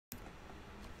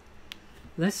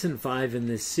Lesson 5 in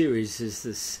this series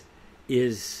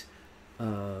is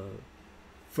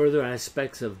further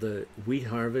aspects of the wheat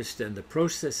harvest and the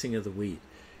processing of the wheat,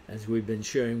 as we've been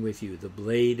sharing with you, the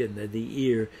blade and the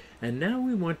ear. And now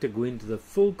we want to go into the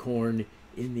full corn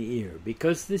in the ear.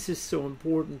 Because this is so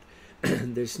important,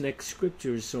 this next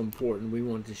scripture is so important, we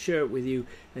want to share it with you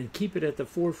and keep it at the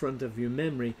forefront of your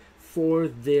memory for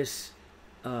this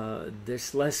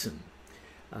lesson.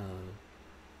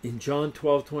 In John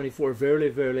 12:24, verily,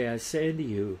 verily, I say unto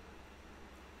you,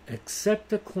 except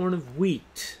the corn of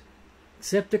wheat,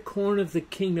 except the corn of the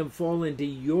kingdom fall into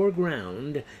your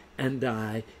ground and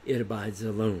die, it abides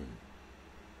alone.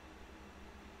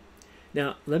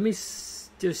 Now, let me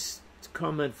just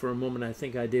comment for a moment. I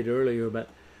think I did earlier about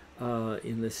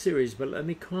in the series, but let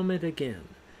me comment again.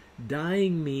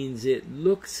 Dying means it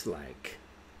looks like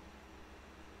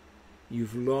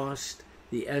you've lost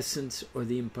the essence or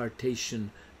the impartation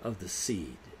of the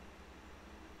seed.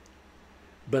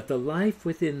 But the life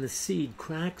within the seed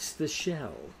cracks the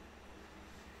shell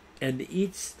and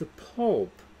eats the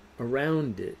pulp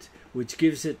around it, which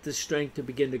gives it the strength to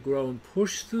begin to grow and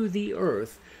push through the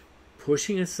earth,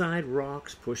 pushing aside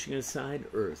rocks, pushing aside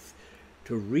earth,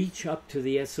 to reach up to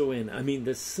the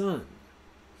the sun.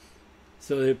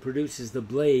 So it produces the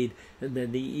blade and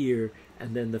then the ear,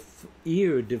 and then the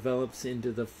ear develops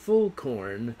into the full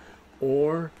corn,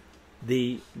 or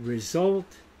the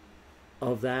result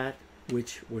of that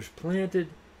which was planted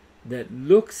that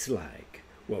looks like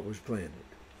what was planted.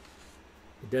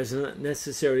 It does not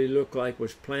necessarily look like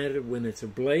was planted when it's a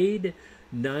blade,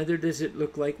 neither does it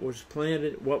look like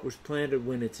what was planted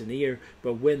when it's an ear,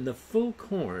 but when the full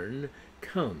corn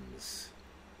comes,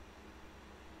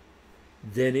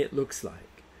 then it looks like.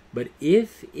 But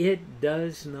if it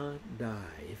does not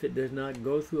die, if it does not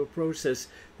go through a process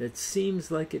that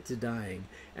seems like it's dying,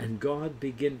 and God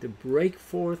begin to break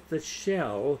forth the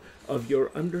shell of your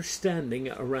understanding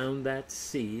around that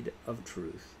seed of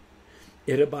truth,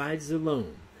 it abides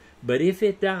alone. But if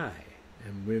it die,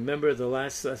 and remember the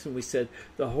last lesson we said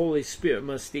the Holy Spirit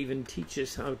must even teach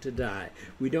us how to die.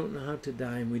 We don't know how to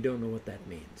die, and we don't know what that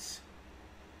means.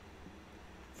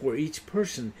 For each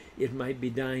person, it might be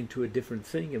dying to a different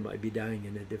thing. It might be dying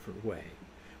in a different way.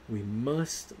 We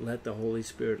must let the Holy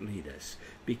Spirit lead us.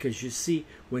 Because you see,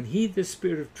 when He, the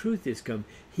Spirit of truth, is come,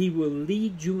 He will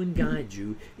lead you and guide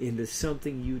you into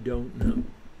something you don't know.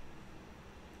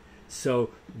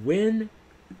 So when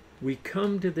we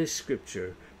come to this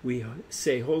scripture, we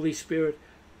say, Holy Spirit,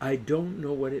 I don't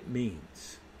know what it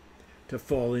means to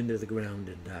fall into the ground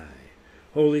and die.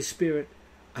 Holy Spirit,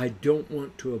 I don't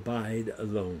want to abide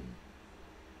alone.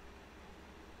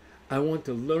 I want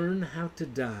to learn how to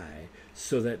die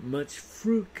so that much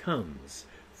fruit comes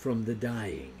from the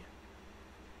dying.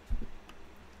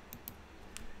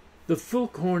 The full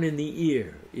corn in the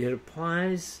ear, it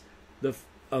applies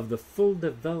of the full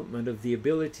development of the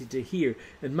ability to hear.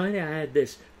 And might I add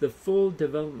this, the full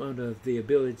development of the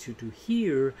ability to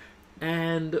hear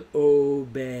and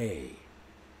obey.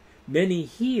 Many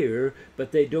hear,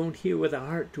 but they don't hear with a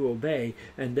heart to obey,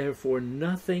 and therefore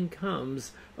nothing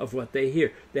comes of what they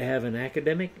hear. They have an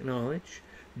academic knowledge,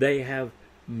 they have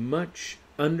much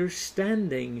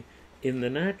understanding in the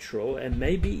natural, and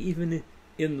maybe even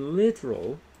in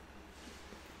literal,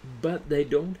 but they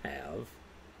don't have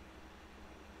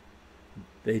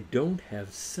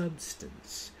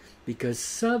substance, because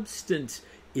substance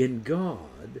in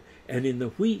God and in the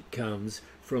wheat comes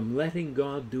from letting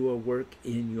God do a work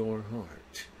in your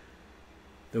heart.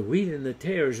 The wheat and the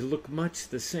tares look much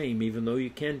the same, even though you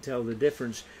can tell the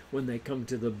difference when they come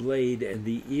to the blade and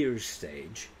the ear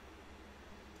stage.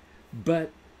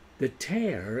 But the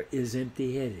tare is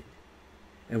empty-headed,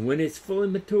 and when it's fully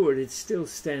matured, it still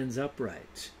stands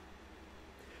upright.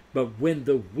 But when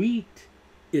the wheat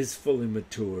is fully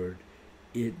matured,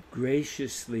 it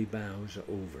graciously bows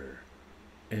over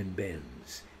and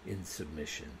bends in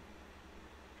submission,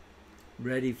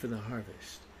 ready for the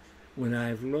harvest. When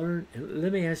I've learned, and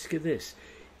let me ask you this,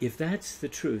 if that's the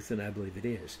truth, and I believe it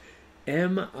is,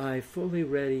 am I fully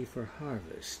ready for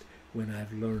harvest when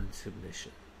I've learned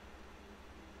submission?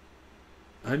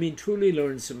 I mean truly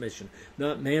learned submission,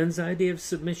 not man's idea of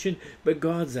submission, but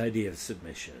God's idea of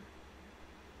submission.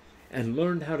 And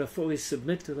learned how to fully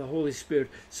submit to the Holy Spirit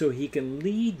so He can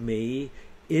lead me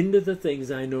into the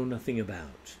things I know nothing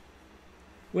about.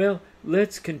 Well,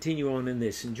 let's continue on in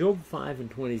this. In Job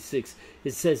 5:26,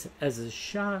 it says, as a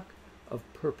shock of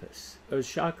purpose, or a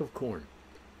shock of corn.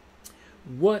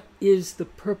 What is the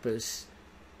purpose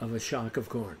of a shock of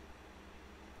corn?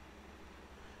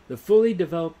 The fully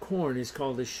developed corn is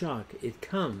called a shock. It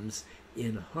comes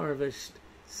in harvest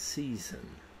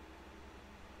season.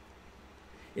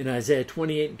 In Isaiah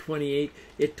 28 and 28,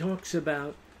 it talks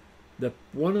about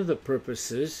one of the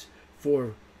purposes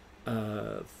for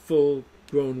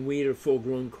full-grown wheat or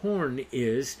full-grown corn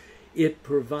is it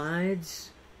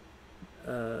provides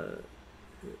the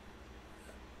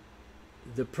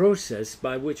process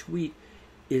by which wheat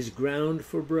is ground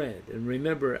for bread. And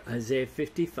remember, Isaiah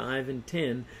 55 and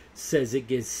 10 says it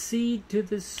gives seed to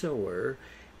the sower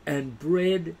and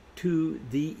bread to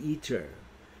the eater.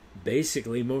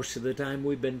 Basically, most of the time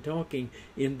we've been talking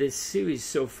in this series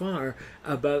so far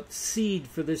about seed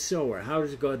for the sower. How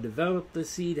does God develop the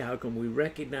seed? How can we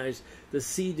recognize the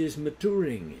seed is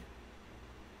maturing?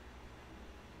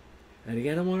 And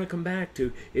again, I want to come back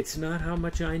to, it's not how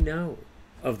much I know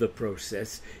of the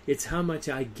process, it's how much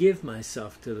I give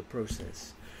myself to the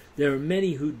process. There are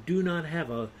many who do not have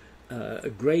a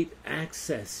great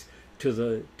access to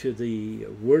the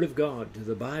Word of God, to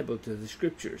the Bible, to the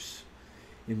Scriptures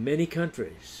in many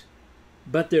countries,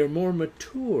 but they're more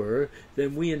mature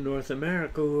than we in North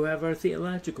America who have our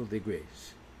theological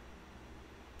degrees.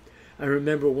 I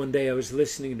remember one day I was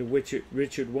listening to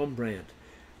Richard Wurmbrand,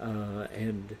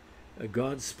 and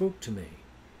God spoke to me.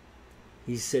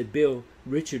 He said, "Bill,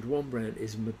 Richard Wurmbrand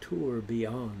is mature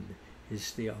beyond his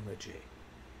theology."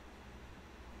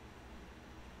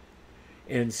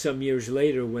 And some years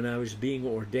later, when I was being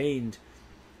ordained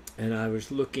and I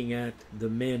was looking at the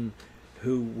men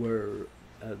who were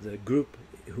the group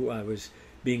who I was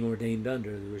being ordained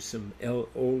under, there were some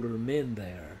older men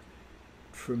there,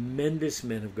 tremendous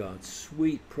men of God,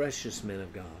 sweet, precious men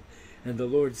of God. And the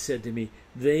Lord said to me,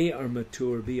 they are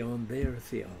mature beyond their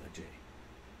theology.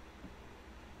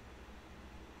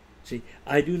 See,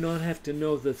 I do not have to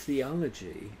know the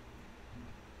theology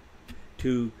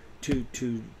to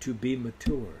be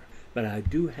mature, but I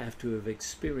do have to have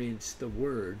experienced the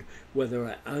Word, whether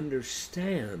I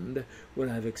understand what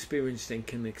I've experienced and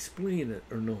can explain it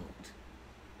or not.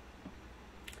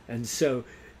 And so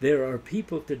there are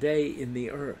people today in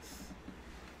the earth,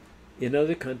 in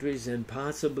other countries, and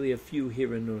possibly a few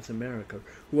here in North America,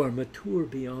 who are mature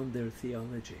beyond their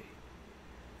theology.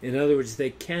 In other words,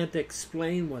 they can't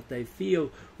explain what they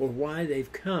feel or why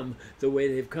they've come the way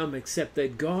they've come, except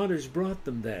that God has brought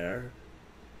them there.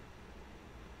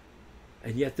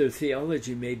 And yet their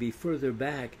theology may be further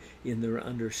back in their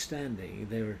understanding.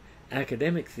 Their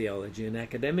academic theology and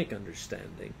academic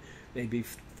understanding may be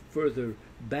further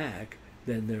back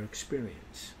than their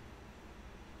experience.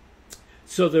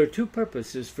 So there are two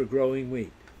purposes for growing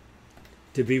wheat: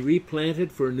 to be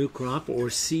replanted for a new crop or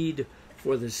seed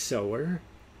for the sower,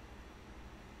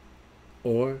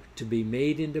 or to be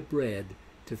made into bread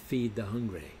to feed the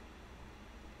hungry.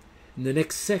 In the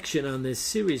next section on this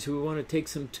series, we want to take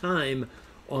some time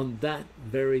on that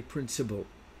very principle.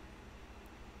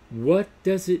 What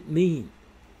does it mean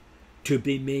to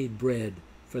be made bread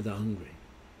for the hungry?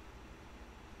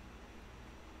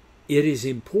 It is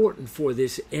important for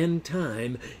this end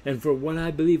time and for what I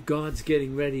believe God's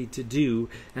getting ready to do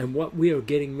and what we are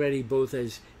getting ready both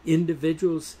as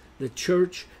individuals, the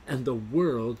church, and the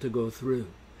world to go through.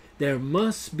 There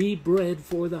must be bread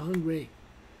for the hungry.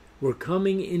 We're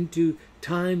coming into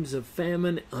times of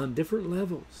famine on different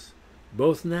levels,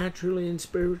 both naturally and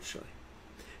spiritually.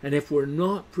 And if we're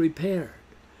not prepared,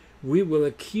 we will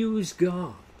accuse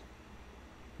God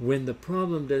when the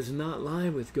problem does not lie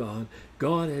with God.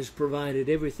 God has provided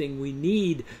everything we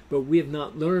need, but we have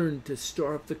not learned to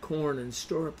store up the corn and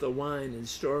store up the wine and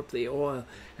store up the oil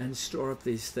and store up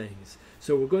these things.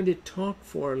 So we're going to talk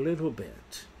for a little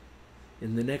bit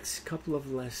in the next couple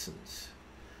of lessons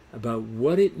about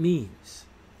what it means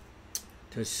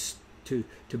to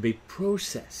be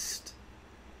processed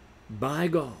by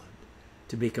God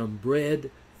to become bread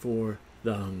for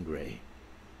the hungry.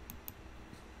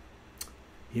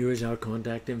 Here is our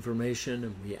contact information,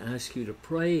 and we ask you to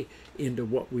pray into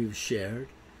what we've shared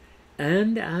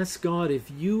and ask God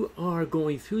if you are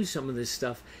going through some of this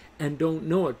stuff and don't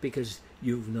know it because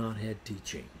you've not had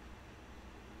teaching.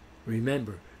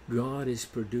 Remember, God is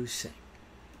producing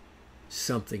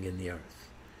something in the earth.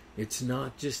 It's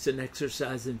not just an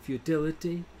exercise in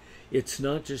futility. It's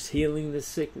not just healing the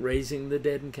sick, raising the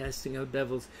dead, and casting out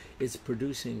devils. It's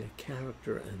producing a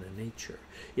character and a nature.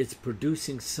 It's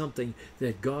producing something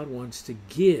that God wants to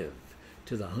give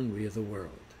to the hungry of the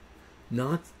world.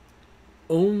 Not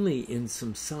only in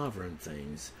some sovereign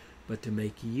things, but to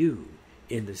make you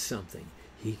into something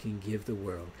He can give the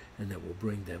world and that will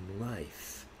bring them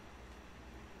life.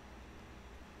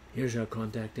 Here's our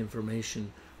contact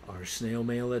information, our snail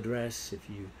mail address. If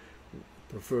you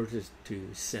prefer to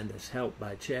send us help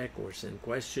by check or send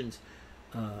questions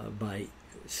by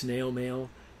snail mail,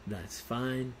 that's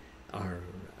fine. Our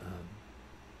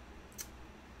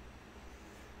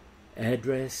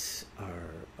address,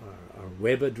 our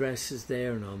web address is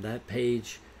there, and on that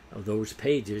page, of those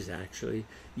pages actually,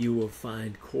 you will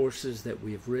find courses that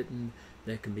we have written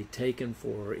that can be taken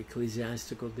for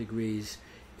ecclesiastical degrees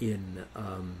in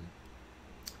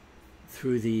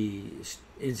through the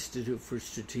Institute for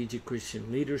Strategic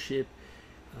Christian Leadership.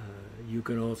 You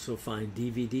can also find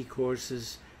DVD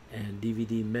courses and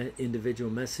DVD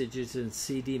individual messages and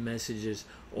CD messages,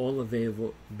 all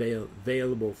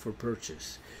available for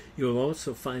purchase. You'll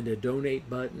also find a donate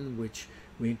button, which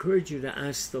we encourage you to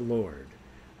ask the Lord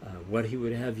what He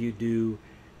would have you do,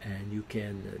 and you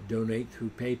can donate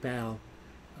through PayPal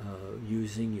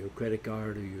using your credit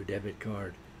card or your debit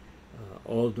card.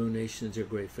 All donations are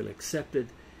gratefully accepted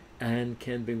and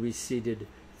can be received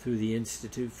through the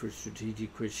Institute for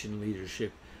Strategic Christian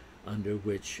Leadership, under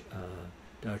which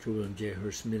Dr. William J.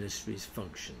 Hurst Ministries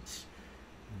functions.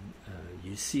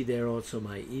 You see there also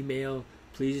my email.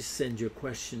 Please send your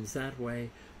questions that way,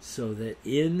 so that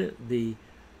in the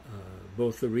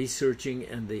both the researching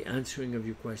and the answering of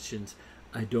your questions,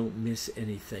 I don't miss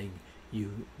anything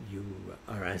you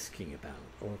are asking about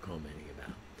or commenting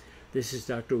about. This is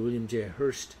Dr. William J.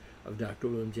 Hurst of Dr.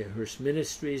 William J. Hurst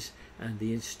Ministries and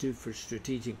the Institute for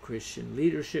Strategic Christian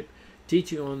Leadership,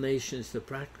 teaching all nations the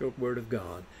practical Word of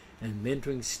God and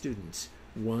mentoring students,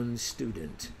 one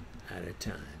student at a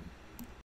time.